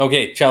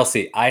Okay,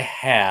 Chelsea, I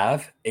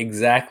have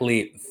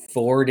exactly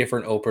 4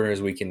 different openers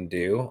we can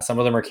do. Some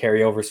of them are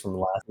carryovers from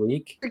last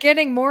week. We're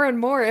getting more and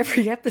more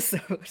every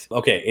episode.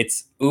 Okay,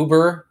 it's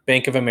Uber,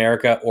 Bank of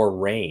America, or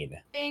Rain.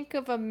 Bank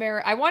of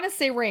America. I want to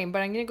say Rain,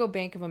 but I'm going to go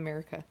Bank of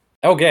America.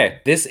 Okay,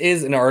 this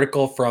is an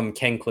article from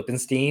Ken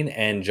Klippenstein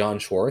and John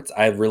Schwartz.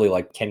 I really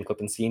like Ken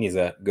Klippenstein. He's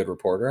a good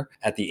reporter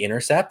at The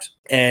Intercept.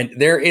 And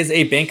there is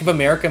a Bank of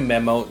America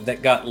memo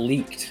that got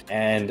leaked.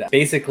 And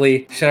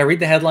basically, should I read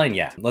the headline?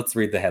 Yeah, let's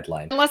read the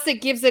headline. Unless it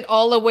gives it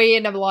all away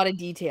in a lot of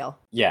detail.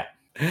 Yeah.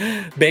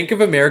 Bank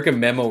of America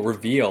memo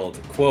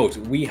revealed, quote,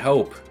 "We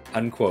hope,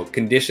 unquote,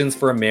 conditions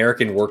for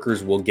American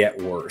workers will get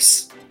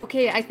worse."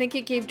 Okay, I think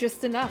it gave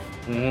just enough.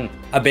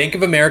 A Bank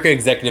of America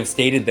executive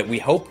stated that we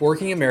hope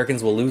working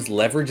Americans will lose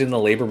leverage in the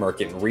labor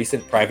market in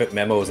recent private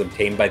memos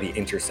obtained by The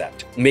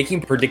Intercept.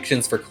 Making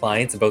predictions for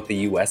clients about the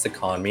U.S.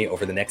 economy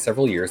over the next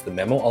several years, the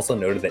memo also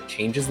noted that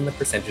changes in the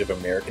percentage of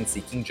Americans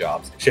seeking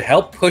jobs should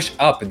help push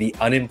up the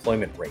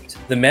unemployment rate.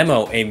 The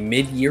memo, a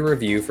mid-year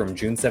review from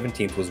June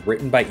 17th, was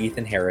written by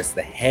Ethan Harris,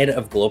 the head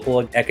of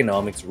global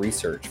economics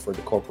research for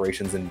the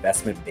corporation's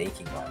investment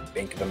banking arm,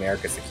 Bank of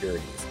America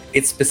Securities.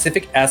 Its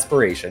specific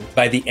aspiration,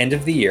 by the end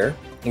of the year,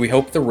 we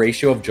hope the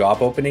ratio of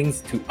job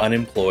openings to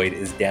unemployed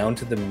is down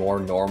to the more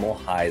normal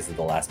highs of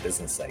the last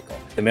business cycle.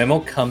 The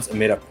memo comes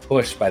amid a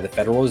push by the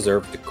Federal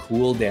Reserve to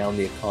cool down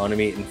the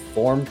economy,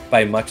 informed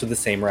by much of the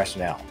same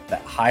rationale,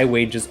 that high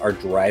wages are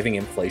driving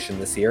inflation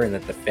this year and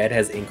that the Fed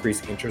has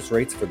increased interest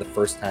rates for the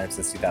first time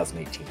since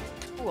 2018.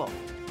 Cool.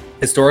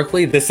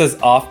 Historically, this has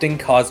often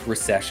caused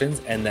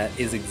recessions, and that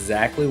is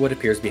exactly what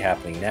appears to be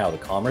happening now. The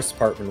Commerce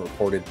Department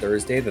reported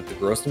Thursday that the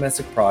gross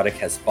domestic product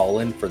has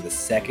fallen for the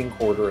second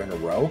quarter in a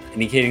row,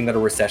 indicating that a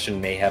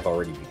recession may have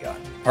already begun.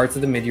 Parts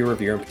of the mid-year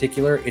review, in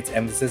particular, its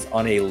emphasis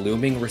on a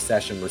looming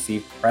recession,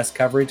 received press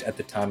coverage at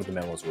the time of the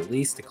memo's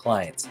release to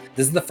clients.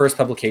 This is the first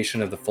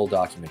publication of the full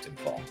document in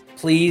full.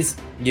 Please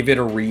give it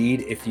a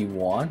read if you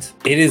want.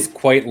 It is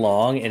quite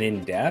long and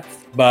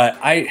in-depth, but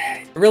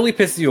it really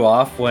pisses you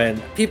off when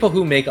people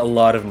who make a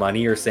lot of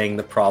money are saying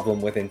the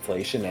problem with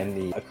inflation and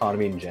the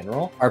economy in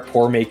general are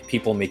poor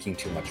people making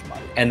too much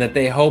money, and that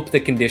they hope the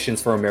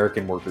conditions for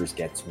American workers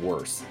gets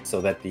worse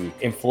so that the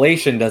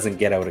inflation doesn't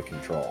get out of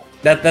control.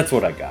 That's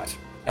what I got.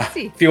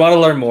 If you want to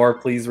learn more,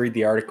 please read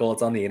the article.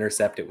 It's on The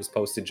Intercept. It was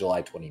posted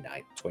July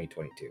 29th,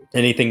 2022.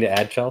 Anything to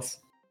add, Chelsea?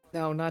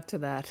 No, not to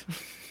that.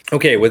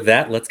 Okay, with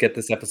that, let's get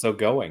this episode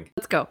going.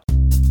 Let's go.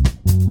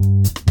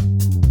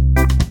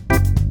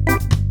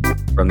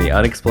 From the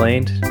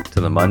unexplained to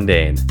the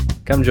mundane,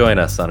 come join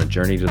us on a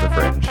journey to the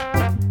fringe.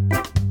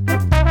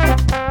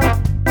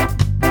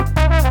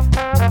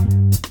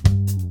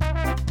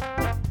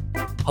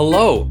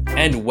 Hello,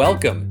 and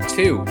welcome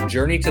to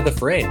Journey to the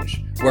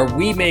Fringe, where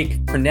we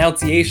make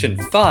pronunciation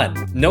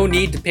fun. No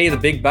need to pay the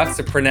big bucks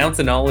to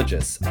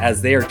pronouncinologists,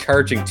 as they are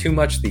charging too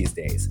much these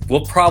days.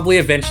 We'll probably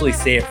eventually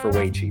say it for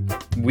way cheaper.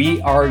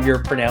 We are your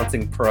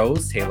pronouncing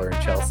pros, Taylor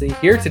and Chelsea,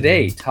 here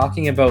today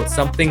talking about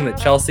something that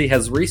Chelsea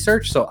has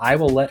researched, so I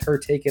will let her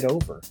take it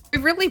over.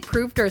 We really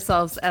proved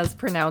ourselves as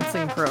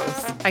pronouncing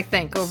pros, I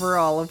think,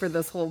 overall, over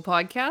this whole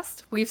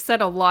podcast. We've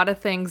said a lot of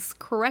things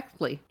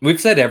correctly.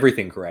 We've said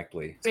everything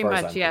correctly, as Pretty far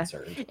much, as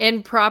I'm concerned.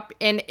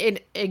 In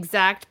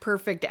exact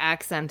perfect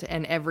accent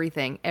and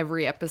everything,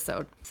 every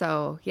episode.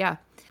 So, yeah.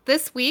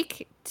 This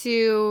week,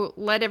 to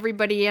let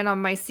everybody in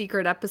on my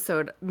secret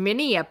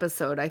mini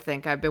episode, I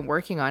think I've been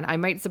working on. I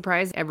might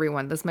surprise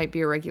everyone. This might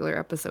be a regular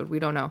episode. We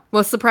don't know.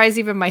 Well, surprise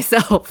even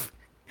myself.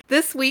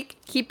 This week,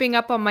 keeping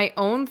up on my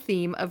own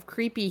theme of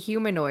creepy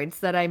humanoids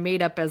that I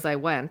made up as I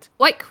went.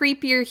 What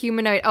creepier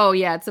humanoid? Oh,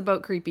 yeah, it's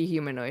about creepy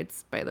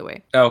humanoids, by the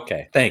way.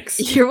 Okay,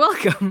 thanks. You're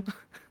welcome.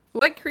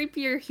 What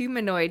creepier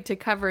humanoid to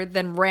cover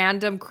than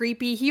random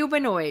creepy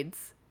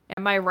humanoids?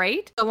 Am I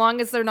right? So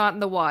long as they're not in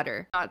the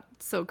water. Not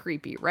so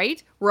creepy,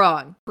 right?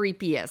 Wrong.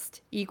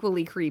 Creepiest.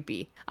 Equally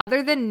creepy.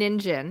 Other than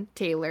Ninjin,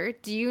 Taylor,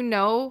 do you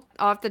know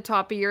off the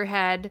top of your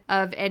head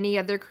of any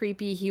other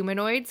creepy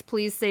humanoids?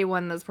 Please say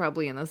one that's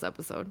probably in this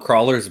episode.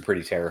 Crawlers are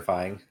pretty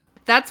terrifying.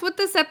 That's what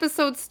this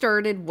episode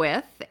started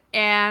with,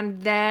 and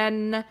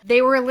then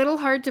they were a little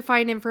hard to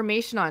find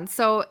information on.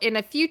 So in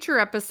a future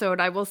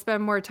episode, I will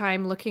spend more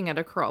time looking at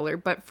a crawler,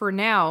 but for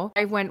now,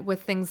 I went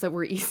with things that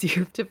were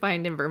easier to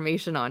find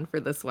information on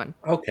for this one.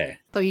 Okay.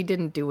 So you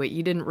didn't do it.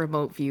 You didn't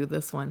remote view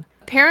this one.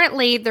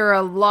 Apparently, there are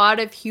a lot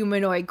of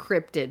humanoid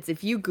cryptids.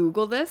 If you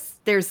Google this,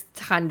 there's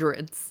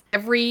hundreds.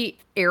 Every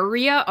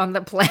area on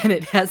the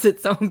planet has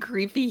its own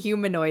creepy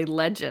humanoid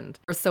legend,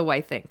 or so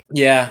I think.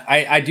 Yeah,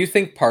 I do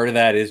think part of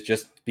that is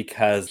just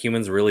because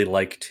humans really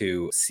like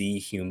to see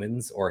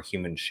humans or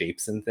human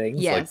shapes and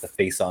things, Yes. like the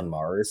face on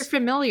Mars. They're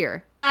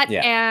familiar. That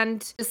Yeah.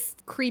 and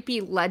just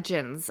creepy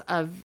legends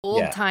of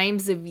old Yeah.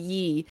 times of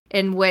Yi,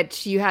 in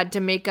which you had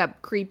to make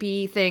up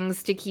creepy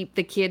things to keep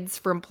the kids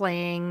from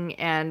playing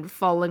and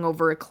falling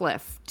over a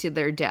cliff to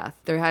their death.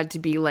 There had to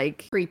be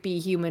like creepy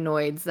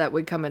humanoids that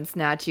would come and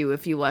snatch you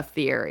if you left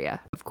the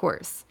area, of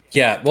course.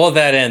 Yeah, well,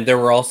 that end, there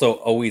were also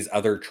always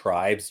other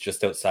tribes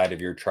just outside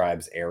of your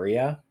tribe's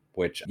area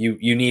which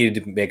you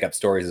needed to make up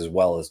stories as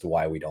well as to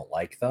why we don't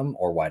like them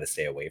or why to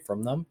stay away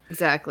from them.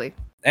 Exactly.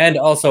 And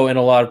also in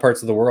a lot of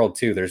parts of the world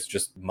too, there's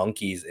just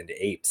monkeys and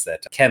apes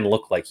that can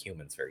look like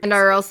humans very And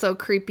easily. are also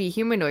creepy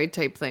humanoid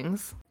type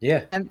things.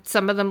 Yeah. And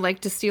some of them like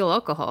to steal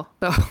alcohol.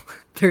 So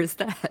there's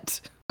that.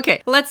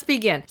 Okay, let's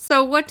begin.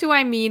 So what do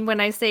I mean when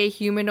I say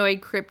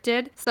humanoid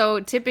cryptid? So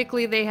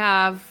typically they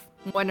have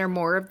one or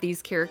more of these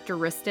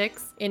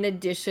characteristics in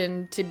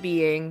addition to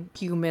being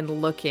human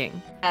looking.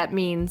 That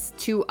means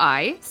 2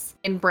 eyes,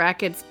 in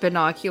brackets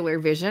binocular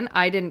vision.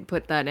 I didn't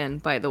put that in,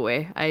 by the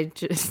way. It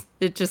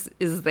just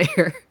is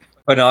there.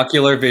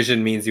 Binocular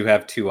vision means you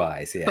have 2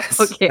 eyes, yes.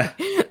 Okay,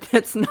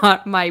 that's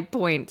not my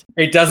point.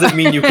 It doesn't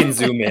mean you can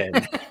zoom in.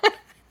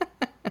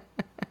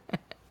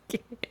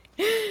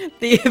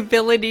 The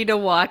ability to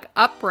walk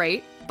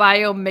upright,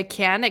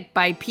 biomechanic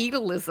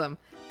bipedalism.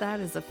 That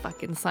is a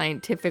fucking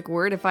scientific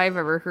word if I've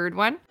ever heard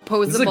one.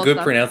 This is a good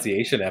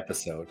pronunciation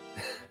episode.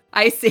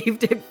 I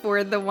saved it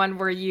for the one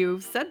where you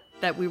said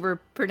that we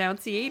were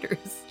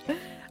pronunciators.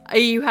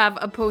 You have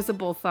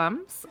opposable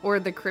thumbs, or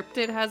the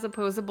cryptid has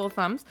opposable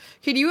thumbs.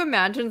 Could you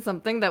imagine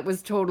something that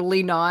was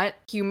totally not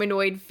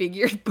humanoid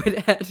figured but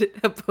had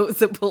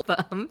opposable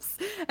thumbs?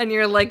 And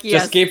you're like,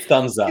 yes. Just gave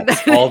thumbs up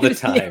all the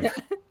time. Yeah.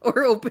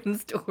 Or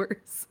opens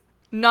doors.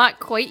 Not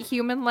quite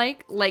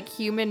human-like, like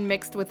human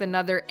mixed with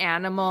another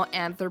animal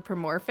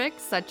anthropomorphic,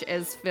 such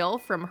as Phil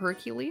from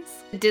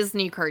Hercules. A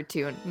Disney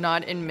cartoon,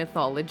 not in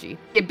mythology.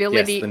 The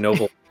ability... Yes, the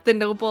noble... The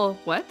noble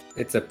what?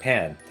 It's a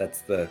pan.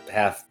 That's the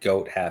half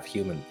goat, half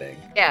human thing.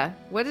 Yeah.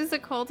 What is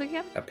it called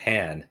again? A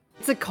pan.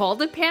 Is it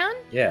called a pan?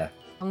 Yeah.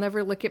 I'll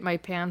never look at my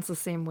pans the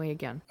same way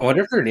again. I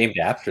wonder if they're named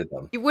after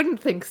them. You wouldn't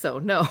think so,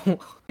 no.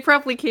 They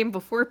probably came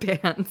before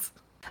pans.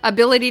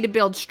 Ability to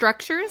build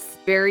structures,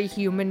 very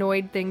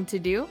humanoid thing to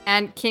do,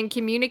 and can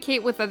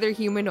communicate with other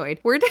humanoid.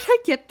 Where did I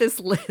get this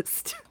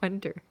list? I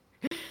wonder.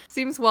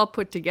 Seems well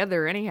put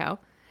together anyhow.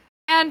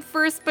 And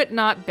first but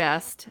not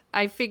best,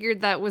 I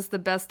figured that was the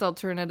best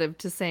alternative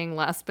to saying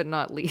last but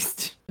not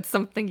least. It's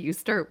something you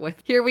start with.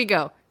 Here we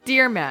go.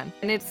 Deer Man,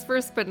 and it's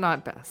first but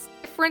not best.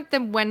 Different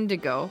than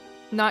Wendigo.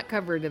 Not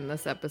covered in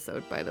this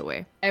episode, by the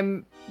way.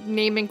 I'm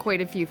naming quite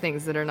a few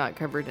things that are not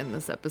covered in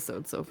this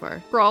episode so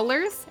far.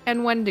 Crawlers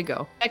and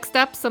Wendigo. Next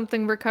up,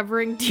 something we're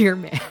covering, Deer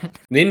Man.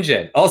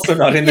 Ninja, also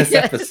not in this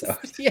episode.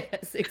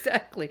 Yes,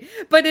 exactly.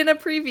 But in a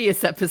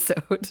previous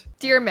episode.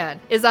 Deer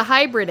Man is a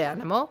hybrid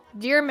animal.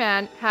 Deer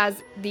Man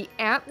has the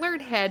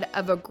antlered head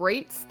of a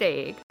great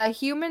stag, a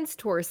human's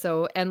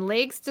torso, and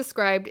legs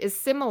described as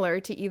similar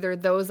to either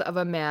those of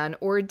a man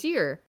or a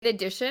deer. In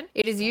addition,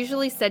 it is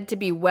usually said to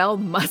be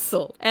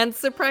well-muscled and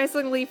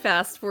surprisingly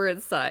fast for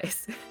its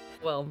size.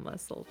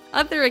 Well-muscled.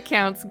 Other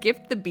accounts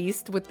gift the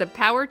beast with the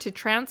power to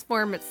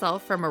transform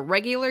itself from a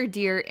regular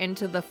deer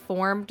into the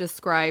form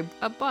described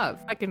above.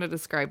 I'm going to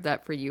describe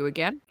that for you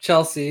again.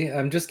 Chelsea,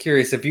 I'm just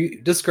curious, have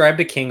you described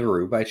a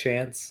kangaroo by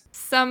chance?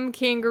 Some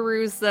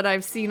kangaroos that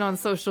I've seen on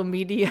social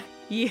media,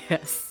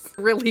 yes.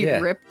 Really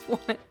ripped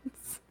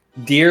ones.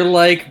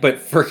 Deer-like, but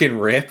freaking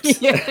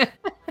ripped? Yeah.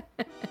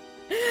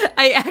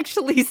 I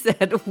actually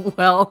said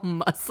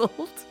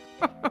well-muscled.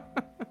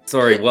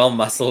 Sorry,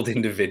 well-muscled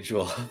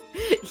individual.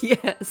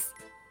 Yes,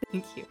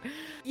 thank you.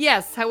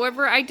 Yes,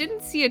 however, I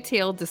didn't see a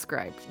tail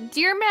described.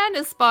 Deer Man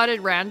is spotted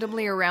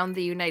randomly around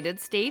the United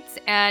States,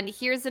 and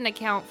here's an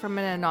account from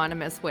an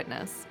anonymous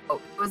witness.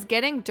 Oh, it was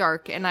getting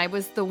dark, and I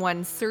was the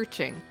one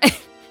searching.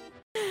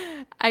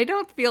 I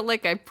don't feel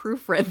like I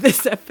proofread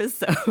this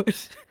episode.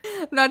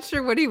 Not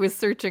sure what he was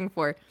searching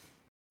for.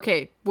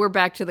 Okay, we're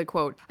back to the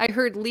quote. I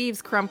heard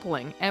leaves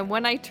crumpling, and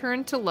when I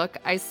turned to look,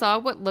 I saw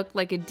what looked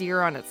like a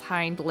deer on its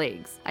hind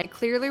legs. I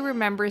clearly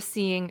remember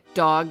seeing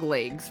dog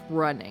legs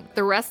running.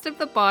 The rest of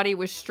the body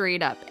was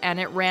straight up, and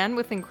it ran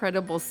with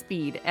incredible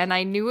speed, and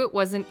I knew it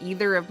wasn't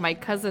either of my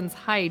cousins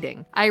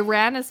hiding. I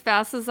ran as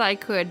fast as I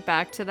could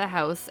back to the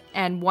house,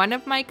 and one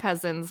of my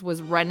cousins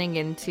was running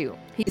in too.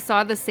 He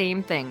saw the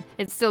same thing.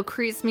 It still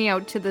creeps me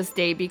out to this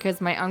day because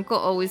my uncle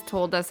always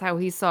told us how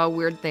he saw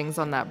weird things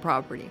on that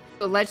property.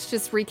 So let's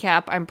just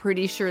recap. I'm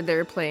pretty sure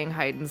they're playing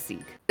hide and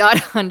seek. Not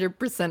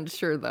 100%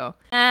 sure though.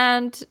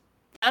 And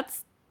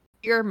that's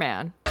Deer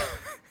Man.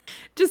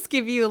 Just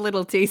give you a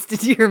little taste of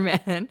Deer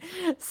Man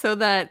so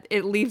that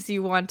it leaves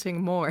you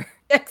wanting more.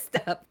 Next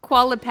up,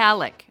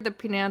 Quallapalak. The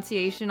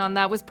pronunciation on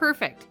that was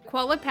perfect.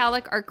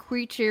 Quallapalak are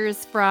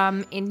creatures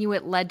from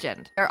Inuit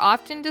legend. They're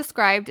often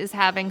described as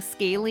having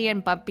scaly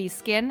and bumpy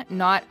skin,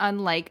 not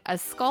unlike a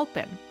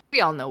sculpin.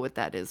 We all know what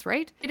that is,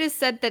 right? It is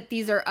said that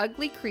these are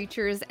ugly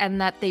creatures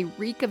and that they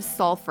reek of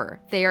sulfur.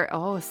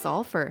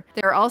 Sulfur.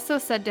 They're also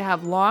said to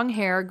have long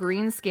hair,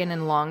 green skin,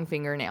 and long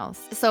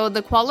fingernails. So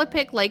the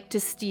Quallapik like to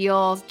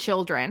steal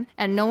children,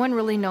 and no one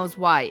really knows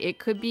why. It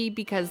could be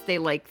because they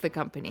like the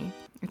company.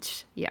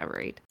 Yeah,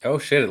 right. Oh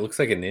shit, it looks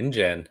like a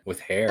ninja with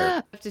hair. I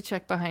have to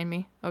check behind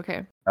me.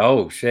 Okay.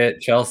 Oh shit,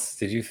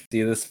 Chelsea, did you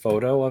see this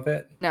photo of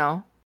it?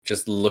 No.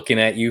 Just looking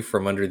at you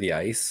from under the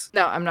ice?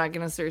 No, I'm not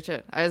going to search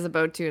it. I was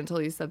about to until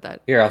you said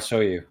that. Here, I'll show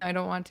you. I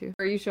don't want to.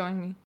 Are you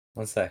showing me?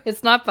 One sec.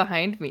 It's not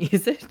behind me,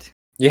 is it?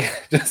 Yeah,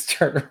 just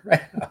turn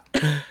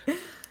around.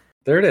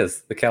 There it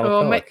is, the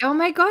Caliphilic. Oh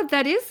my god,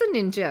 that is a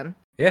Ninja.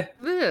 Yeah.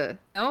 Ugh.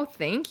 Oh,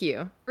 thank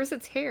you. Where's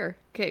its hair?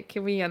 Okay,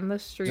 can we end the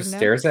stream Just now?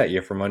 stares at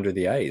you from under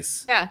the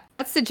ice. Yeah,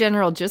 that's the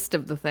general gist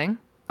of the thing.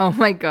 Oh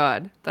my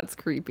god, that's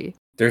creepy.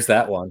 There's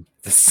that one.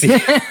 The sea.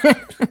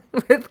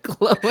 With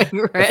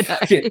glowing red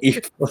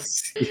eyes.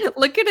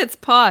 Look at its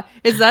paw.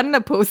 Is that an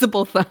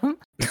opposable thumb?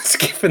 It's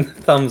giving the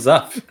thumbs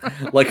up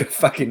like a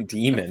fucking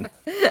demon.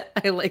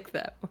 I like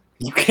that one.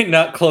 You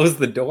cannot close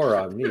the door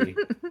on me.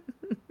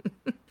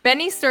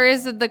 Many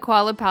stories of the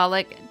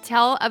Qualipalik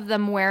tell of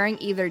them wearing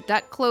either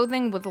duck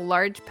clothing with a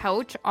large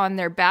pouch on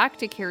their back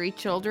to carry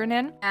children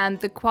in, and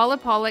the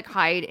Qualipalik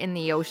hide in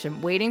the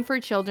ocean, waiting for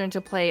children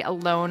to play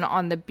alone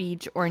on the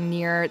beach or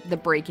near the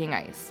breaking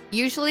ice.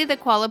 Usually the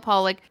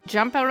Qualipalik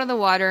jump out of the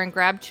water and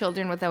grab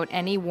children without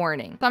any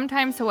warning.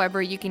 Sometimes,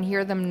 however, you can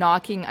hear them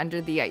knocking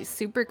under the ice.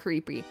 Super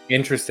creepy.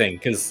 Interesting,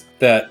 because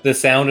the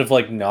sound of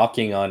like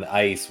knocking on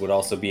ice would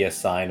also be a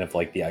sign of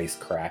like the ice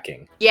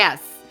cracking. Yes.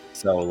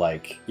 So,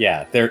 like,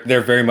 yeah,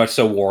 they're very much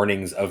so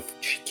warnings of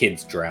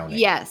kids drowning.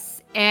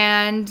 Yes,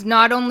 and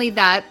not only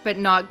that, but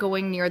not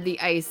going near the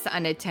ice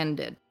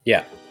unattended.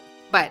 Yeah.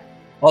 But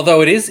although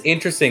it is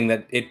interesting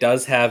that it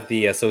does have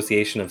the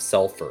association of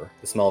sulfur,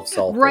 the smell of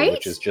sulfur, right?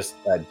 Which is just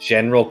a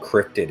general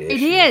cryptid issue.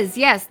 It is,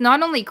 yes.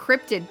 Not only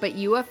cryptid, but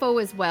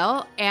UFO as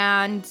well,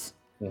 and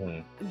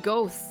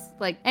ghosts.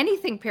 Like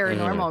anything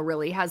paranormal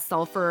really has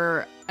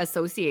sulfur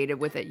associated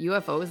with it.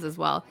 UFOs as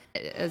well,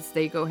 as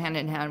they go hand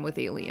in hand with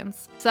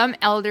aliens. Some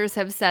elders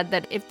have said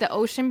that if the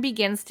ocean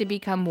begins to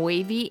become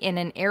wavy in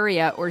an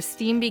area or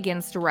steam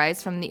begins to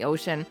rise from the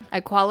ocean,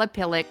 a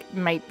Qualipilic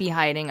might be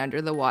hiding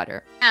under the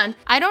water. And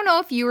I don't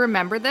know if you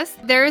remember this.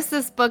 There's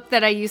this book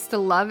that I used to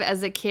love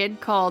as a kid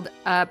called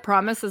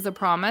Promise is a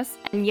Promise,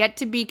 and yet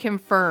to be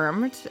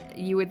confirmed.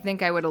 You would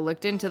think I would have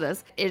looked into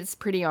this. It's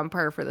pretty on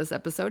par for this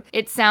episode.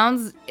 It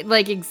sounds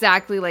like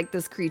exactly like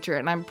this creature,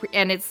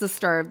 and it's the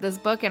star of this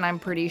book, and I'm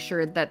pretty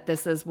sure that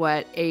this is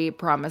what a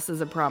Promise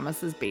is a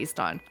Promise is based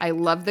on. I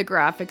love the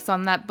graphics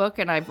on that book,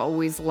 and I've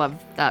always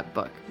loved that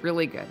book.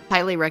 Really good.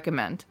 Highly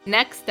recommend.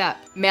 Next up,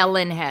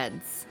 melon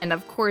heads. And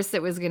of course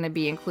it was going to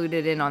be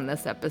included in on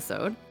this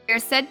episode. They're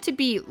said to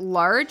be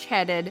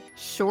large-headed,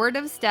 short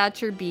of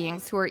stature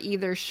beings who are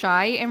either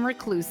shy and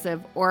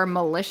reclusive or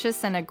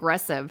malicious and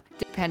aggressive,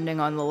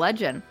 depending on the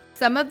legend.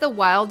 Some of the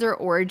wilder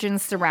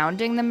origins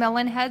surrounding the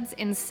melon heads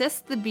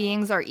insist the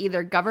beings are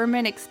either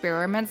government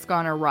experiments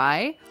gone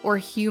awry or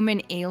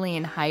human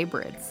alien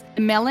hybrids.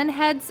 The melon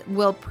heads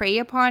will prey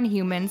upon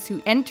humans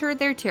who enter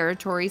their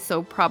territory,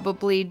 so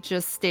probably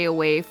just stay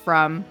away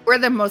from where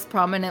they're most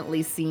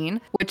prominently seen,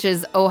 which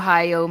is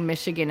Ohio,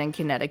 Michigan, and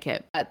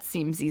Connecticut. That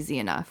seems easy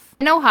enough.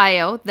 In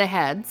Ohio, the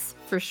heads,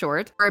 for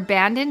short, are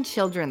abandoned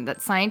children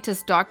that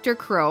scientist Dr.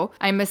 Crow,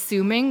 I'm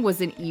assuming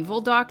was an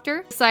evil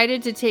doctor,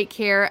 decided to take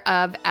care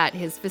of at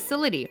his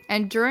facility.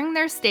 And during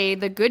their stay,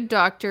 the good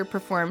doctor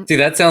performed... See,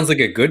 that sounds like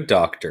a good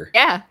doctor.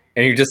 Yeah.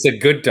 And you're just a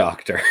good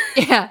doctor.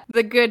 Yeah,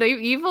 the good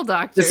evil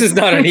doctor. This is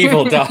not an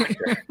evil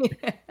doctor.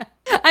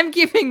 I'm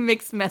giving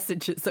mixed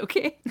messages,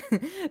 okay?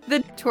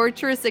 The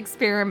torturous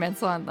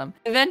experiments on them,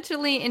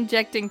 eventually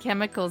injecting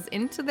chemicals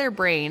into their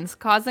brains,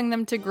 causing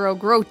them to grow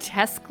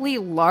grotesquely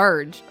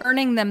large,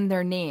 earning them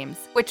their names,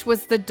 which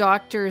was the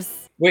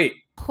doctor's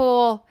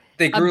whole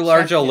They grew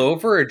large all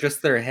over, or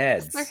just their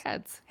heads? Just their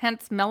heads,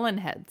 hence melon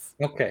heads.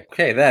 Okay,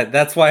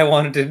 that's why I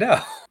wanted to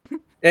know.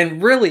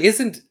 And really,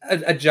 isn't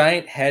a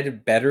giant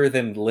head better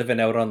than living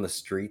out on the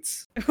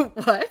streets?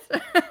 What?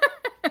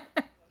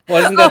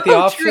 Wasn't that the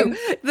option?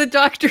 True. The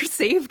doctor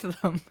saved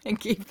them and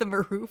gave them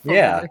a roof over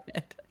their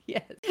head.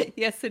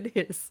 Yes, it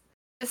is.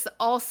 This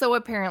also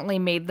apparently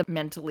made them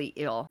mentally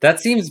ill.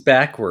 That seems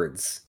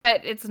backwards.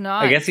 But it's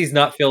not. I guess he's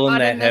not filling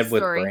that head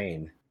with story.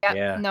 brain. Yep.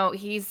 Yeah. No,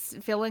 he's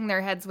filling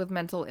their heads with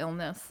mental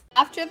illness.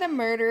 After the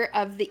murder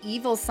of the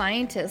evil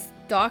scientist,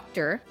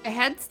 Doctor, the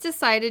heads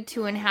decided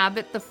to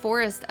inhabit the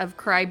forest of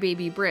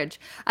Crybaby Bridge.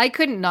 I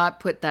could not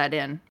put that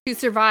in. To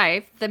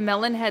survive, the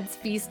melon heads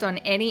feast on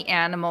any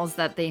animals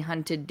that they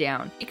hunted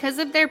down. Because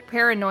of their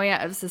paranoia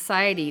of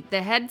society,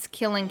 the heads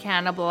kill and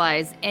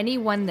cannibalize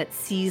anyone that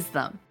sees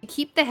them. To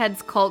keep the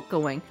heads cult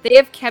going, they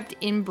have kept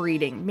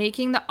inbreeding,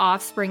 making the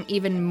offspring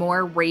even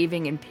more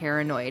raving and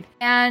paranoid.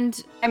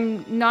 And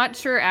I'm not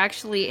sure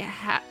actually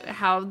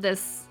how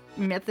this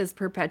myth is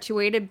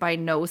perpetuated by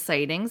no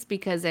sightings,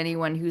 because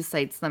anyone who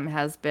sights them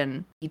has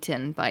been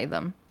eaten by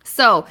them.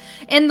 So,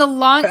 in the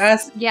long...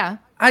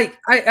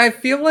 I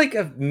feel like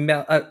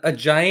a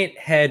giant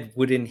head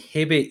would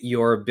inhibit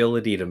your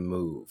ability to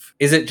move.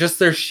 Is it just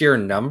their sheer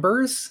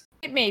numbers?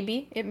 It may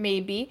be.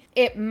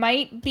 It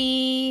might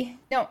be...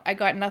 No, I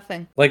got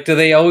nothing. Like, do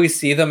they always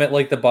see them at,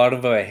 like, the bottom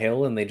of a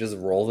hill and they just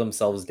roll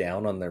themselves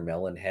down on their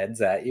melon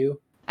heads at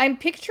you? I'm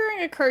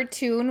picturing a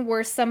cartoon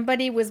where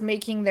somebody was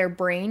making their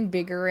brain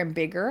bigger and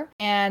bigger.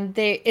 And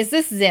is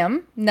this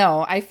Zim?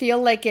 No, I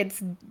feel like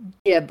it's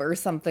Gib or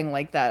something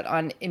like that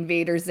on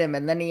Invader Zim.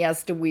 And then he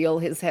has to wheel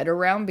his head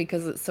around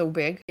because it's so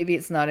big. Maybe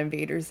it's not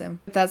Invader Zim.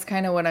 But that's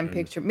kind of what I'm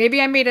picturing. Maybe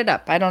I made it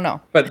up. I don't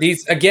know. But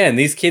these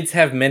kids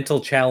have mental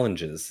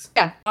challenges.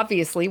 Yeah,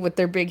 obviously, with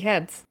their big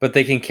heads. But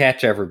they can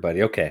catch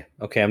everybody. Okay,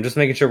 I'm just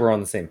making sure we're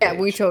on the same page. Yeah,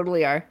 we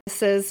totally are.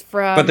 This is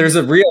from... But there's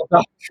a real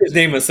doctor's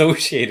name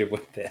associated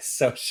with this,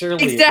 so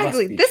surely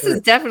exactly. This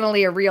is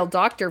definitely a real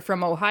doctor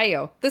from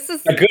Ohio. This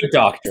is a good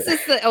doctor.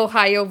 This is the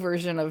Ohio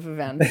version of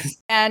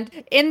events. And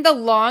in the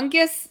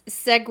longest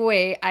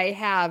segue I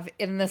have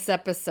in this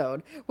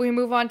episode, we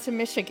move on to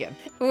Michigan,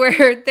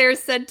 where they're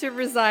said to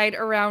reside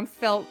around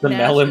Felt the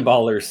Melon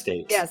Baller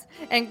State. Yes,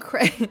 and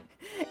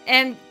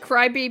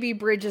Crybaby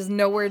Bridge is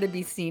nowhere to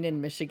be seen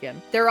in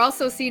Michigan. They're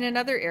also seen in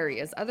other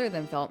areas other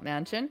than Felt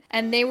Mansion,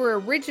 and they were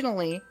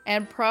originally,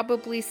 and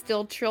probably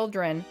still,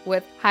 children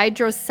with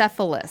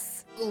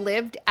hydrocephalus who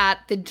lived at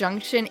the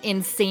Junction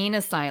Insane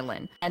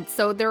Asylum. And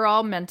so they're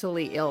all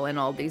mentally ill in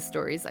all these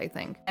stories, I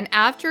think. And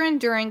after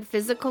enduring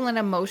physical and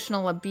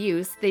emotional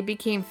abuse, they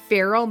became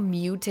feral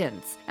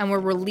mutants and were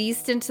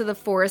released into the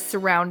forest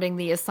surrounding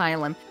the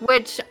asylum,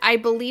 which I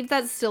believe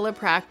that's still a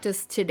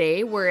practice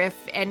today, where if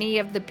any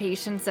of the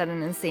patients at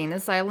an insane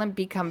asylum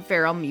become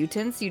feral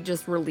mutants, you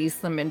just release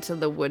them into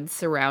the woods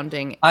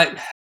surrounding.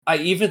 I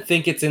even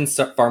think it's in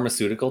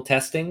pharmaceutical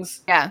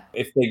testings. Yeah.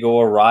 If they go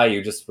awry,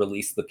 you just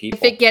release the people.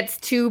 If it gets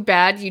too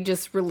bad, you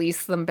just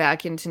release them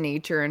back into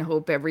nature and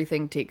hope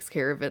everything takes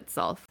care of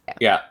itself.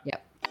 Yeah.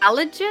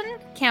 Allegan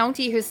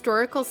County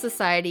Historical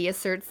Society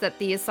asserts that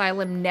the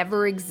asylum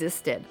never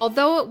existed,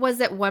 although it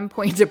was at one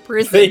point a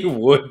prison. They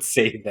would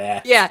say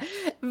that. Yeah,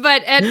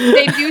 but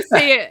they do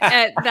say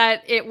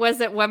that it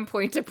was at one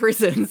point a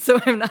prison,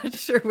 so I'm not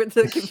sure where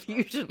the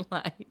confusion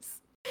lies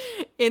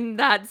in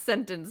that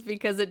sentence,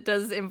 because it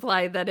does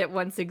imply that it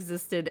once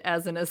existed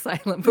as an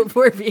asylum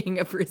before being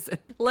a prison.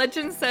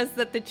 Legend says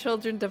that the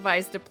children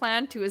devised a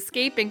plan to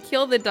escape and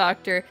kill the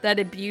doctor that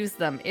abused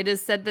them. It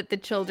is said that the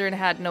children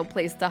had no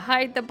place to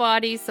hide the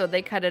body, so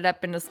they cut it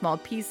up into small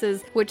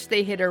pieces, which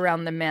they hid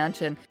around the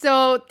mansion.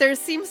 So there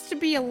seems to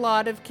be a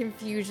lot of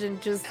confusion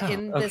just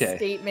in this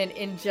statement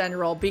in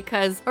general,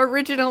 because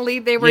originally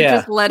they were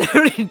just let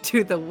out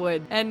into the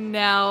wood, and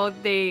now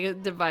they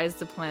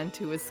devised a plan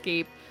to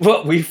escape.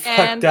 Well, we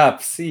fucked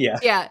up. See ya.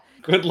 Yeah.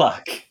 Good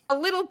luck. A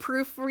little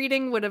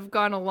proofreading would have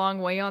gone a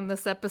long way on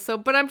this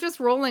episode, but I'm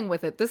just rolling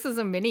with it. This is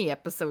a mini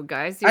episode,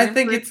 guys. I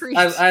think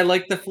I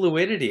like the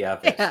fluidity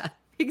of it. Yeah,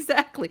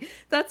 exactly.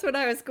 That's what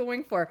I was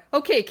going for.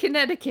 Okay,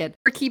 Connecticut.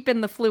 We're keeping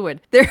the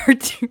fluid. There are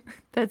two...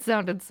 That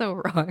sounded so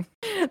wrong.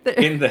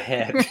 In the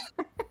head.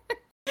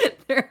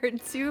 There are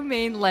two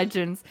main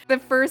legends. The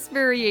first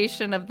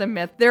variation of the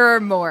myth, there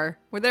are more.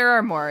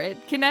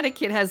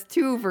 Connecticut has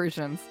two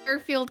versions.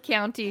 Fairfield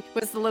County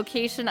was the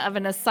location of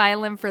an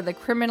asylum for the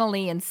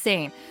criminally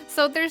insane.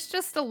 So there's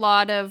just a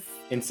lot of...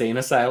 Insane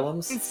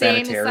asylums?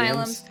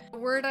 Sanitariums? The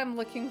word I'm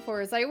looking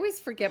for is... I always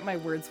forget my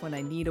words when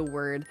I need a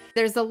word.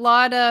 There's a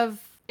lot of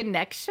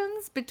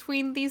connections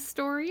between these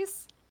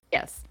stories.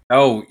 Yes.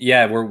 Oh,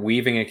 yeah, we're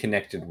weaving a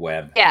connected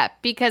web. Yeah,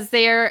 because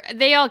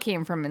they all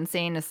came from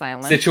insane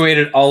asylums.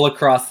 Situated all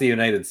across the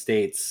United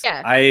States.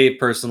 Yeah. I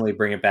personally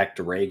bring it back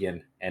to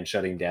Reagan and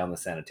shutting down the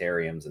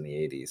sanitariums in the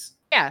 80s.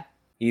 Yeah.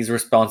 He's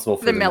responsible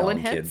for the melon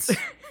heads. kids.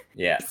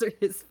 Yeah. It's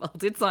his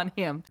fault. It's on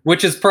him.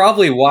 Which is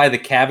probably why the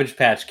Cabbage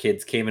Patch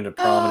Kids came into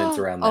prominence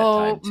around that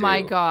time, too. Oh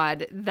my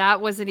god.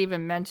 That wasn't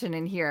even mentioned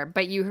in here,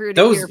 but you heard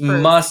those it here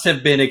first. Must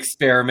have been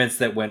experiments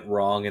that went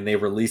wrong, and they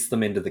released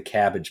them into the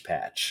Cabbage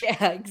Patch.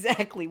 Yeah,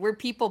 exactly. Where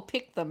people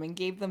picked them and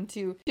gave them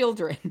to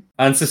children.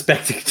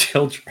 Unsuspecting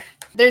children.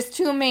 There's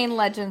two main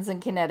legends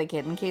in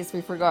Connecticut, in case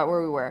we forgot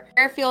where we were.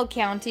 Fairfield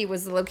County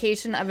was the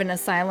location of an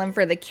asylum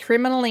for the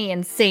criminally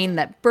insane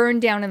that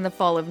burned down in the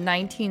fall of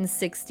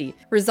 1960,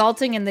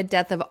 resulting in the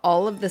death of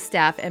all of the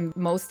staff and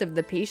most of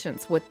the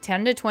patients, with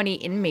 10 to 20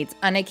 inmates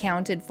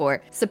unaccounted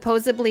for,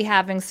 supposedly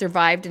having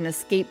survived and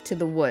escaped to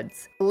the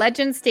woods.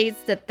 Legend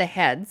states that the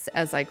heads,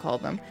 as I call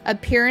them,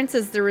 appearance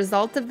is the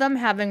result of them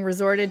having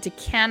resorted to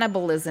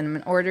cannibalism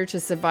in order to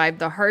survive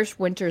the harsh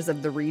winters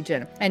of the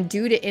region, and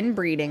due to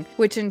inbreeding,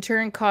 which in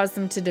turn caused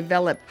them to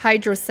develop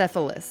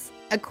hydrocephalus.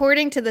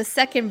 According to the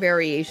second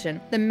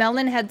variation, the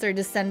Melonheads are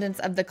descendants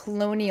of the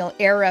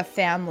colonial-era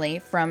family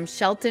from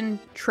Shelton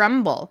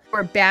Trumbull, who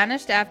were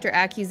banished after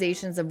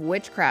accusations of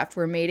witchcraft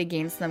were made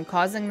against them,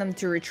 causing them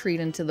to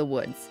retreat into the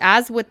woods.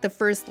 As with the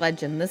first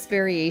legend, this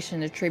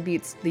variation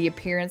attributes the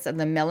appearance of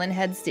the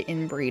Melonheads to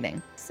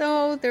inbreeding.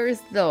 So there's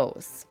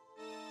those.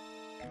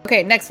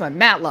 Okay, next one.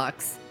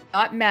 Matlocks.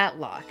 Not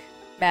Matlock.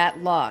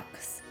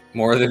 Matlocks.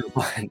 More than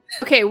one.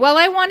 Okay, well,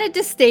 I wanted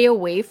to stay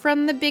away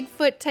from the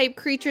Bigfoot type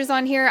creatures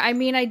on here. I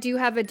mean, I do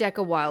have a deck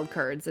of wild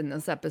cards in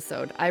this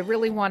episode. I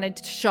really wanted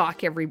to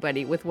shock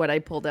everybody with what I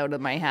pulled out of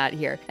my hat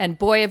here. And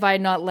boy, have I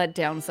not let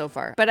down so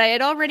far. But I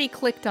had already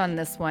clicked on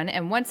this one,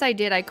 and once I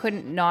did, I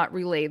couldn't not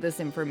relay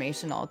this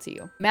information all to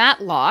you.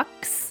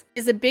 Matlocks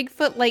is a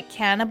Bigfoot-like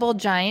cannibal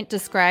giant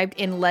described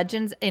in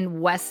legends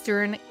in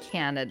Western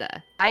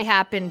Canada. I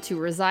happen to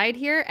reside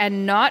here,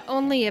 and not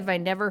only have I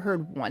never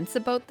heard once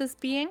about this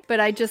being, but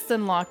I just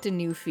unlocked a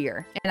new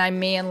fear. And I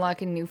may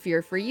unlock a new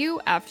fear for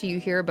you after you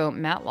hear about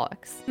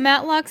Matlox.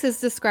 Matlox is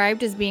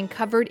described as being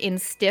covered in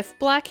stiff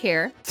black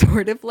hair,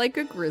 sort of like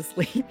a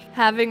grizzly,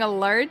 having a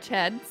large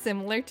head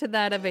similar to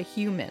that of a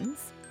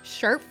human's,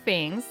 sharp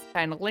fangs,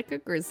 kind of like a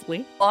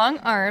grizzly, long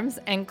arms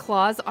and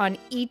claws on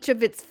each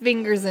of its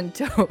fingers and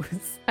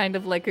toes, kind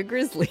of like a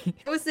grizzly.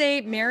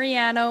 Jose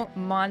Mariano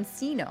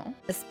Monsino,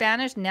 a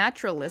Spanish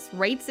naturalist,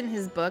 writes in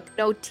his book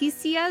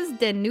Noticias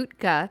de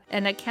Nootka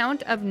an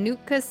account of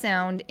Nootka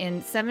Sound in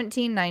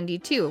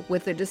 1792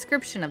 with a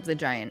description of the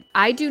giant.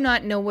 I do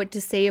not know what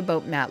to say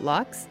about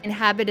Matlox,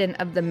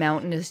 inhabitant of the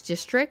mountainous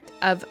district,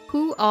 of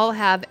who all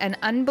have an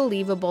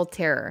unbelievable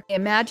terror.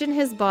 Imagine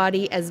his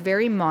body as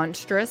very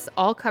monstrous,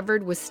 all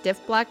covered with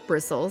stiff black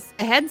bristles,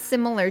 a head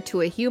similar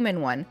to a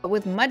human one, but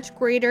with much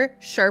greater,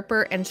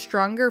 sharper, and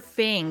stronger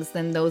fangs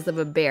than those of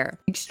a bear.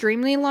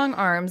 Extremely long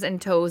arms and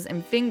toes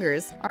and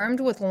fingers, armed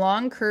with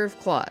long curved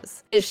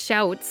claws. His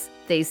shouts,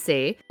 they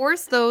say,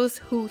 force those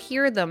who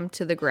hear them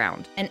to the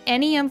ground, and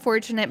any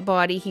unfortunate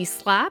body he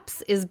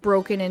slaps is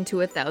broken into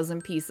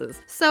 1,000 pieces.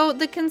 So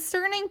the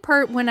concerning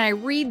part when I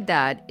read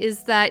that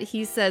is that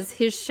he says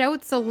his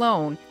shouts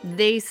alone,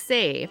 they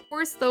say,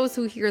 force those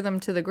who hear them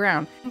to the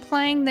ground,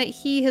 implying that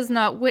he has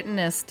not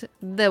witnessed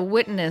the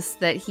witness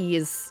that he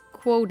is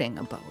quoting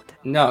about.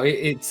 No,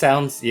 it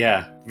sounds,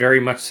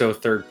 very much so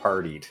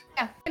third-partied.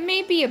 Yeah, it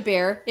may be a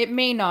bear, it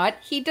may not.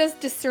 He does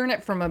discern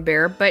it from a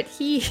bear, but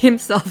he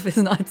himself has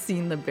not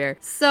seen the bear.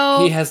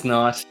 So he has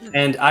not.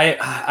 And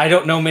I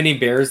don't know many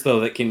bears, though,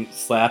 that can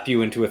slap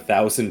you into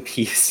 1,000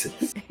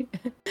 pieces.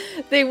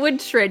 They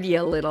would shred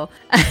you a little.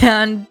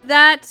 And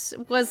that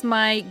was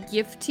my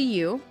gift to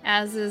you,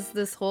 as is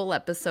this whole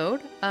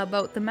episode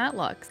about the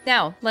Matlocks.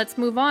 Now, let's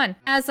move on.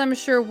 As I'm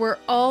sure we're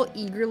all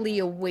eagerly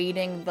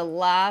awaiting the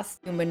last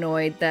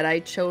humanoid that I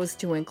chose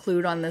to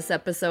include on this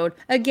episode.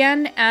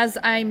 Again, as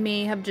I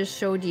may have just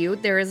showed you,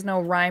 there is no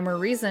rhyme or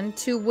reason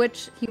to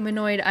which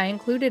humanoid I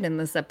included in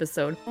this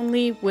episode,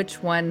 only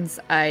which ones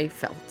I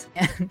felt.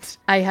 And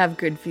I have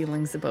good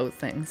feelings about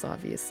things,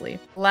 obviously.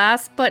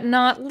 Last but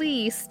not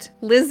least,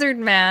 Lizard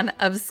Man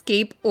of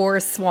Scape Ore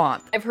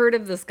Swamp. I've heard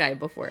of this guy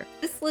before.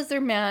 This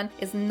lizard man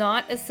is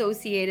not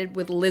associated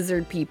with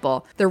lizard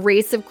people, the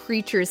race of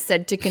creatures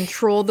said to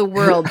control the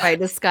world by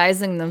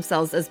disguising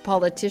themselves as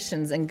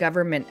politicians and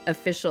government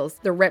officials,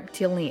 the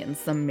reptilians,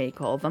 some may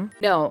call them.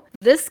 No,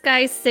 this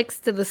guy sticks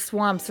to the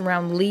swamps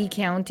around Lee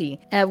County,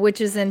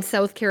 which is in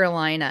South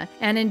Carolina,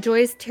 and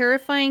enjoys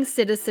terrifying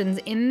citizens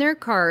in their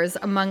cars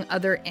among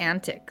other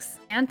antics.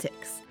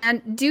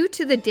 And due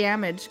to the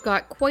damage,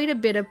 got quite a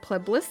bit of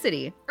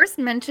publicity. First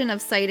mention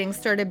of sightings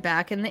started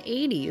back in the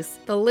 80s.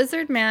 The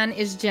lizard man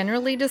is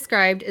generally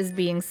described as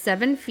being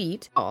 7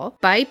 feet tall,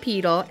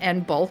 bipedal,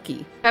 and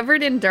bulky,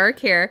 covered in dark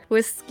hair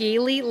with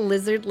scaly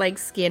lizard-like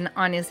skin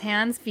on his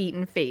hands, feet,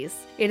 and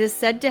face. It is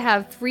said to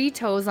have 3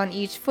 toes on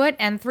each foot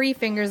and 3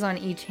 fingers on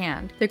each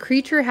hand. The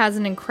creature has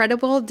an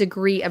incredible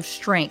degree of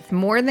strength,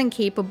 more than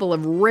capable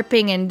of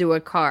ripping into a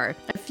car.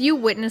 A few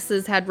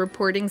witnesses had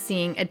reporting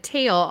seeing a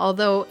tail,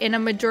 although in a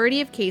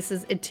majority of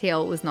cases, a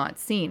tail was not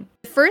seen.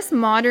 The first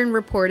modern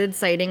reported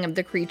sighting of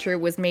the creature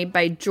was made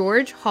by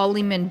George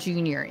Holliman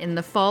Jr. in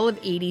the fall of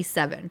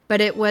 '87, but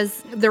it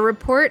was the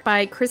report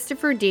by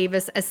Christopher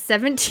Davis, a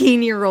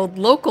 17-year-old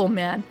local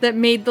man, that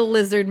made the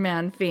lizard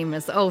man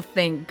famous. Oh,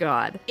 thank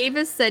God.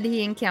 Davis said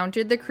he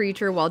encountered the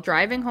creature while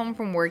driving home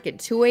from work at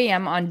 2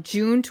 a.m. on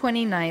June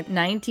 29,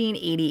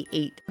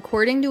 1988.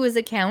 According to his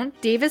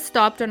account, Davis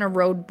stopped on a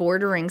road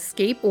bordering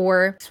Scape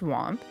Ore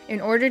Swamp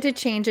in order to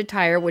change a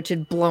tire which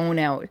had blown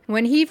out.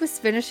 When he was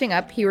finishing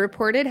up, he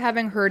reported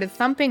having heard a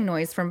thumping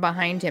noise from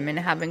behind him and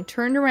having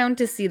turned around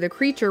to see the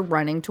creature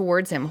running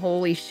towards him.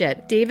 Holy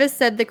shit. Davis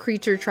said the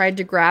creature tried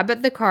to grab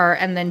at the car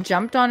and then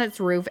jumped on its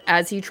roof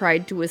as he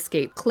tried to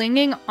escape,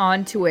 clinging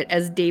onto it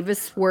as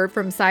Davis swerved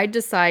from side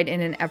to side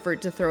in an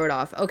effort to throw it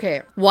off.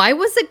 Okay, why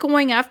was it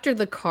going after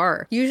the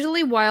car?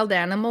 Usually wild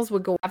animals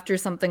would go after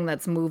something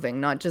that's moving,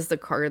 not just a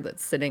car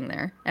that's sitting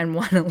there and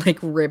want to like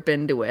rip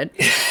into it.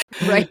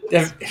 Right?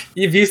 Have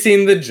you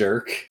seen The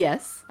Jerk?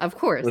 Yes, of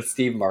course. With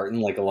Steve Martin,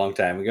 like a long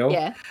time ago?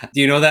 Yeah. Do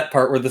you know that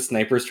part where the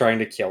sniper's trying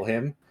to kill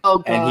him? Oh,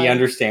 God. And he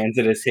understands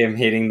it as him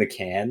hitting the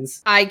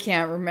cans? I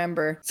can't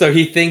remember. So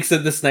he thinks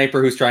that the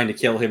sniper who's trying to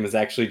kill him is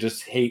actually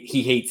just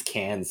he hates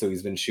cans, so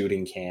he's been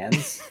shooting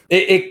cans.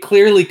 It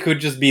clearly could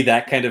just be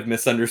that kind of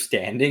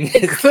misunderstanding.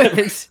 It could.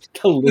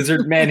 The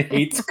lizard man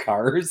hates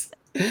cars.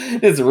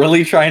 Is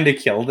really trying to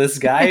kill this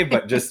guy,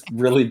 but just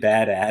really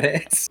bad at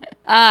it.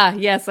 Ah,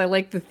 yes, I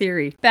like the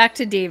theory. Back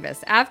to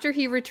Davis. After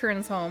he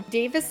returns home,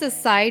 Davis's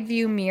side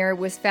view mirror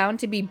was found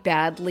to be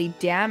badly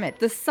damaged.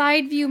 The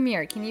side view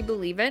mirror, can you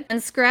believe it?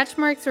 And scratch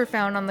marks were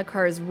found on the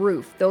car's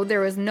roof, though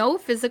there was no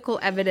physical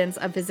evidence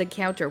of his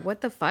encounter. What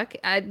the fuck?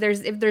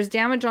 If there's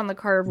damage on the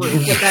car roof,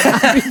 would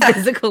that not be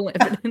physical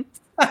evidence?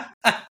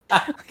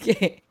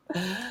 Okay.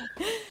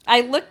 I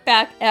looked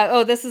back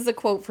at, this is a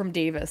quote from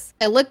Davis.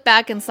 I looked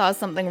back and saw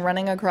something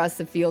running across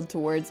the field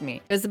towards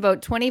me. It was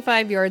about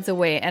 25 yards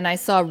away, and I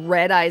saw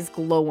red eyes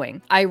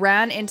glowing. I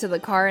ran into the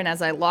car, and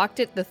as I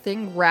locked it, the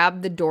thing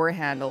grabbed the door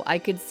handle. I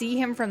could see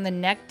him from the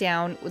neck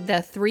down with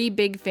the 3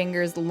 big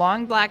fingers,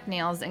 long black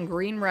nails, and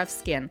green rough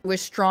skin. He was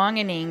strong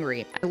and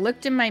angry. I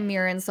looked in my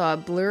mirror and saw a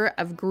blur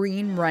of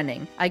green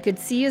running. I could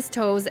see his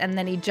toes, and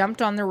then he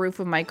jumped on the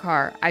roof of my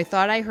car. I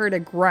thought I heard a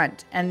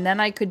grunt, and then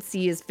I could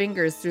see his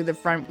fingers through the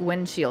front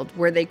windshield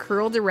where they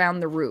curled around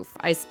the roof.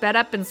 I sped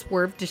up and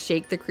swerved to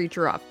shake the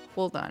creature off.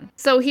 Hold on.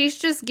 So he's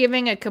just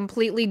giving a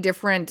completely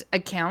different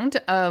account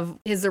of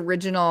his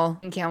original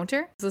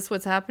encounter. Is this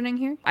what's happening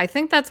here? I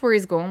think that's where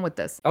he's going with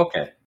this.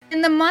 Okay.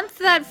 In the month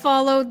that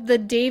followed the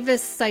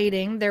Davis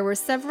sighting, there were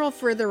several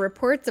further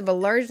reports of a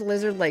large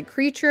lizard-like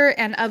creature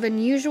and of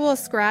unusual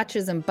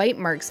scratches and bite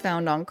marks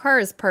found on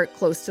cars parked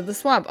close to the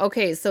swamp.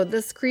 Okay, so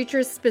this creature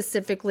is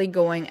specifically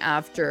going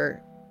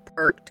after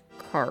parked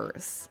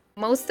cars.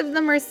 Most of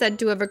them are said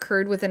to have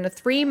occurred within a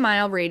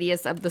 3-mile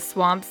radius of the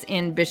swamps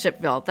in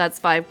Bishopville. That's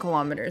 5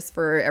 kilometers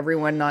for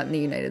everyone not in the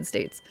United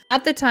States.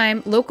 At the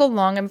time, local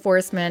law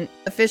enforcement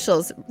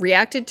officials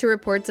reacted to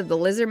reports of the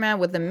lizard man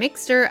with a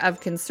mixture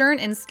of concern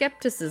and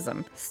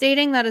skepticism,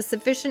 stating that a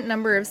sufficient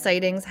number of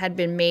sightings had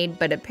been made,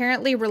 but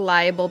apparently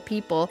reliable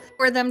people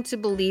for them to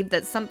believe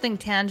that something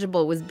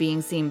tangible was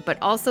being seen, but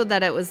also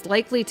that it was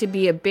likely to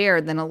be a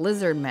bear than a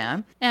lizard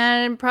man,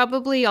 and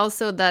probably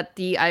also that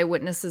the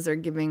eyewitnesses are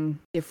giving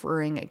differing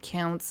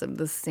accounts of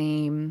the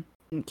same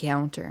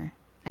encounter.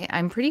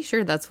 I'm pretty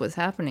sure that's what's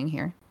happening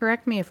here.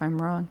 Correct me if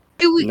I'm wrong.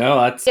 No,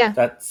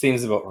 that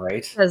seems about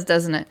right. It does,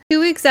 doesn't it? 2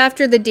 weeks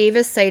after the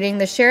Davis sighting,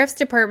 the sheriff's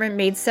department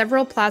made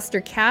several plaster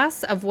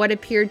casts of what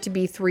appeared to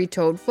be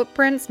 3-toed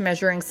footprints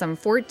measuring some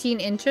 14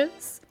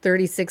 inches,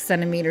 36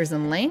 centimeters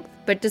in length,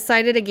 but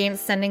decided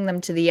against sending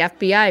them to the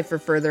FBI for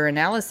further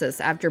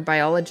analysis after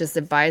biologists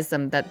advised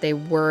them that they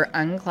were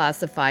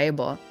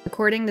unclassifiable.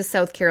 According to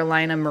South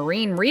Carolina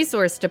Marine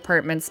Resource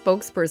Department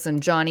spokesperson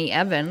Johnny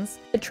Evans,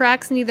 the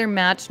tracks neither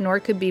matched nor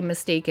could be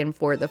mistaken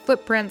for the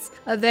footprints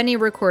of any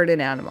recorded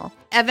animal.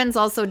 Evans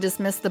also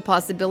dismissed the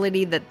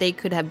possibility that they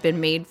could have been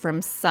made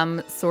from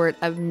some sort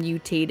of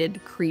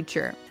mutated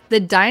creature.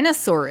 The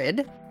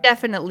dinosaurid,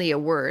 definitely a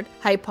word,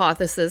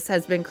 hypothesis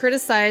has been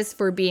criticized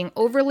for being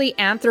overly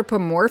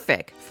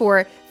anthropomorphic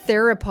for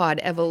theropod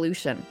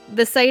evolution.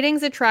 The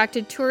sightings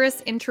attracted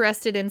tourists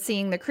interested in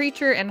seeing the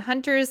creature and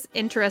hunters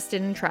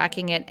interested in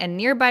tracking it, and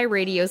nearby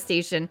radio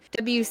station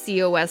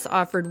WCOS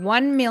offered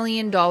 $1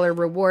 million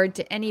reward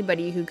to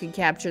anybody who could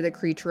capture the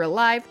creature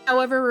alive.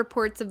 However,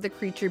 reports of the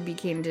creature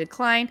began to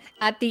decline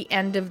at the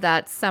end of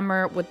that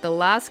summer, with the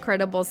last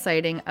credible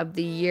sighting of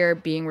the year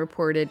being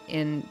reported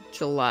in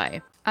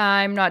July.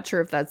 I'm not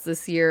sure if that's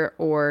this year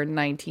or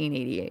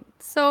 1988.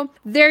 So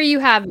there you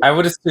have it. I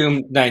would assume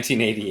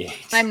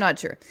 1988. I'm not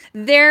sure.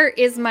 There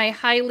is my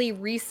highly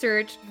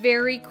researched,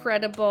 very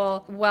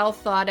credible, well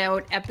thought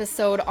out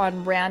episode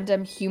on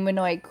random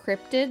humanoid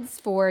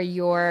cryptids for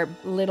your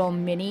little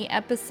mini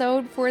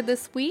episode for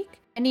this week.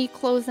 Any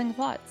closing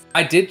thoughts?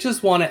 I did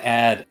just want to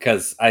add,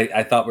 because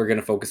I thought we were going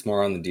to focus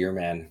more on the deer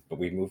man, but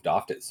we moved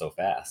off it so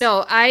fast.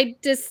 No, I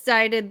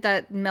decided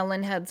that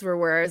melon heads were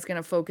where I was going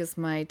to focus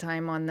my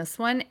time on this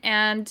one.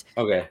 And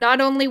not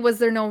only was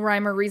there no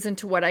rhyme or reason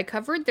to what I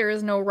covered, there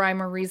is no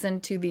rhyme or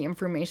reason to the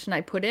information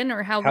I put in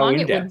or how long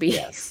it would be.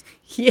 Yes.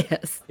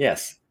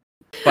 Yes.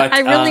 But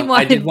I really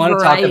wanted I did want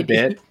variety. to talk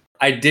a bit.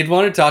 I did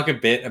want to talk a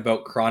bit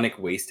about chronic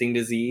wasting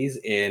disease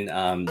in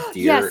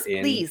deer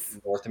in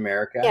North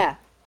America. Yeah.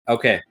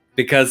 Okay,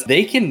 because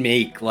they can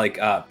make,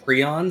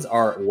 prions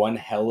are one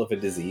hell of a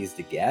disease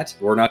to get.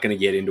 We're not going to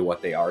get into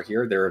what they are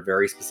here. They're a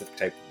very specific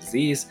type of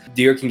disease.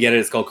 Deer can get it.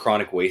 It's called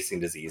chronic wasting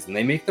disease, and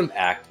they make them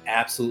act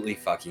absolutely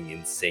fucking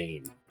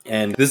insane.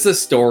 And this is a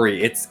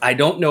story. I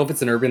don't know if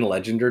it's an urban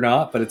legend or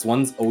not, but it's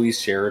one's always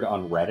shared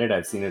on Reddit.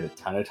 I've seen it a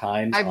ton of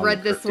times. I've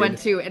read this one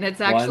too, and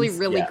it's actually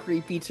really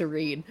creepy to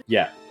read.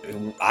 Yeah.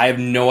 I have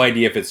no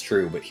idea if it's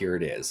true, but here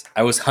it is.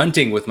 I was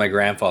hunting with my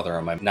grandfather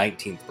on my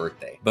 19th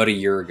birthday, about a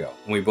year ago,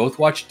 and we both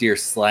watched deer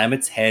slam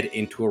its head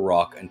into a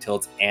rock until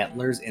its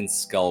antlers and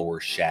skull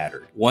were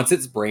shattered. Once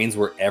its brains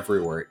were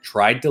everywhere, it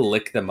tried to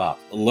lick them up.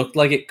 It looked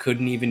like it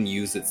couldn't even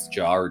use its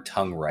jaw or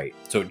tongue right,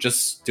 so it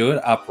just stood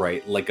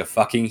upright like a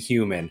fucking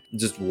human,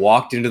 just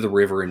walked into the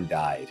river and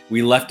died.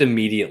 We left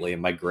immediately,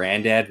 and my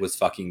granddad was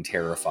fucking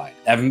terrified.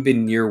 I haven't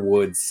been near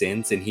woods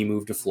since, and he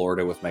moved to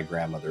Florida with my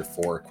grandmother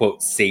for,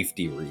 quote,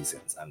 safety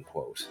reasons,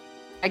 unquote.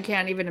 I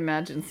can't even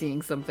imagine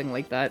seeing something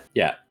like that.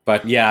 Yeah,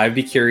 but yeah, I'd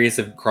be curious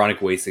if chronic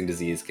wasting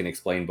disease can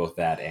explain both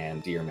that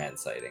and deer man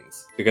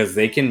sightings, because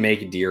they can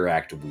make deer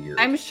act weird.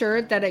 I'm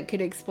sure that it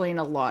could explain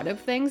a lot of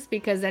things,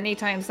 because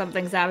anytime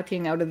something's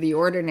acting out of the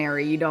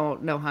ordinary, you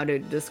don't know how to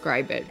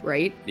describe it,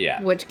 right?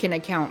 Yeah. Which can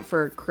account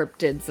for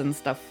cryptids and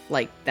stuff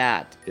like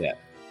that. Yeah.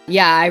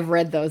 Yeah, I've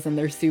read those and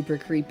they're super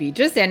creepy.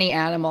 Just any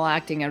animal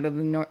acting out of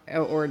the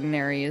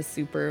ordinary is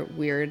super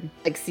weird.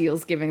 Like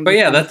seals giving. But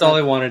yeah, that's all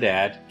I wanted to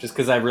add. Just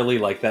because I really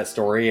like that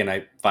story and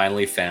I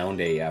finally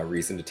found a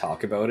reason to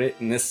talk about it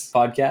in this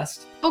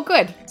podcast. Oh,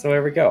 good. So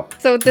there we go.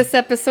 So this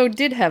episode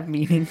did have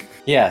meaning.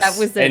 Yes. That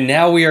was it. And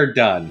now we are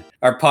done.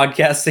 Our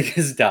podcasting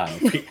is done.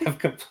 We have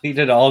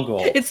completed all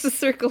goals. It's the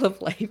circle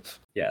of life.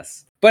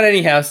 Yes. But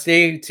anyhow,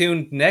 stay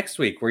tuned next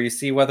week where you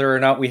see whether or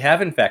not we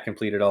have in fact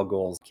completed all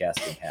goals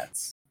casting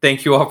hats.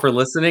 Thank you all for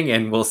listening,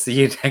 and we'll see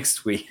you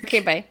next week.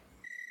 Okay, bye.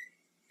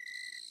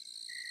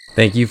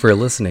 Thank you for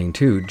listening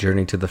to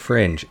Journey to the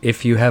Fringe.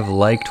 If you have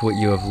liked what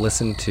you have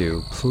listened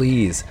to,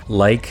 please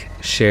like,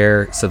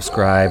 share,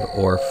 subscribe,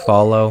 or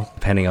follow,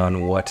 depending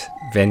on what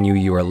venue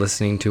you are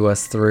listening to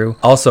us through.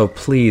 Also,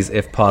 please,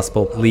 if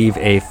possible, leave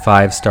a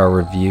 5-star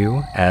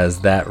review,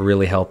 as that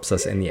really helps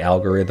us in the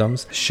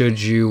algorithms.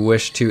 Should you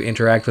wish to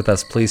interact with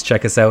us, please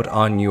check us out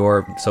on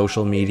your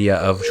social media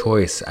of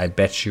choice. I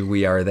bet you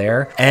we are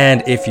there.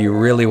 And if you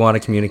really want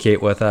to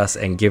communicate with us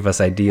and give us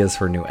ideas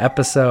for new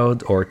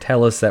episodes, or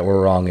tell us that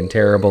we're wrong and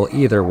terrible,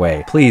 either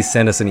way, please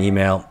send us an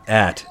email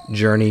at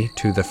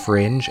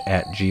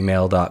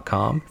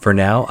journeytothefringe@gmail.com. For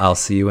now, I'll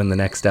see you in the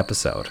next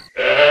episode.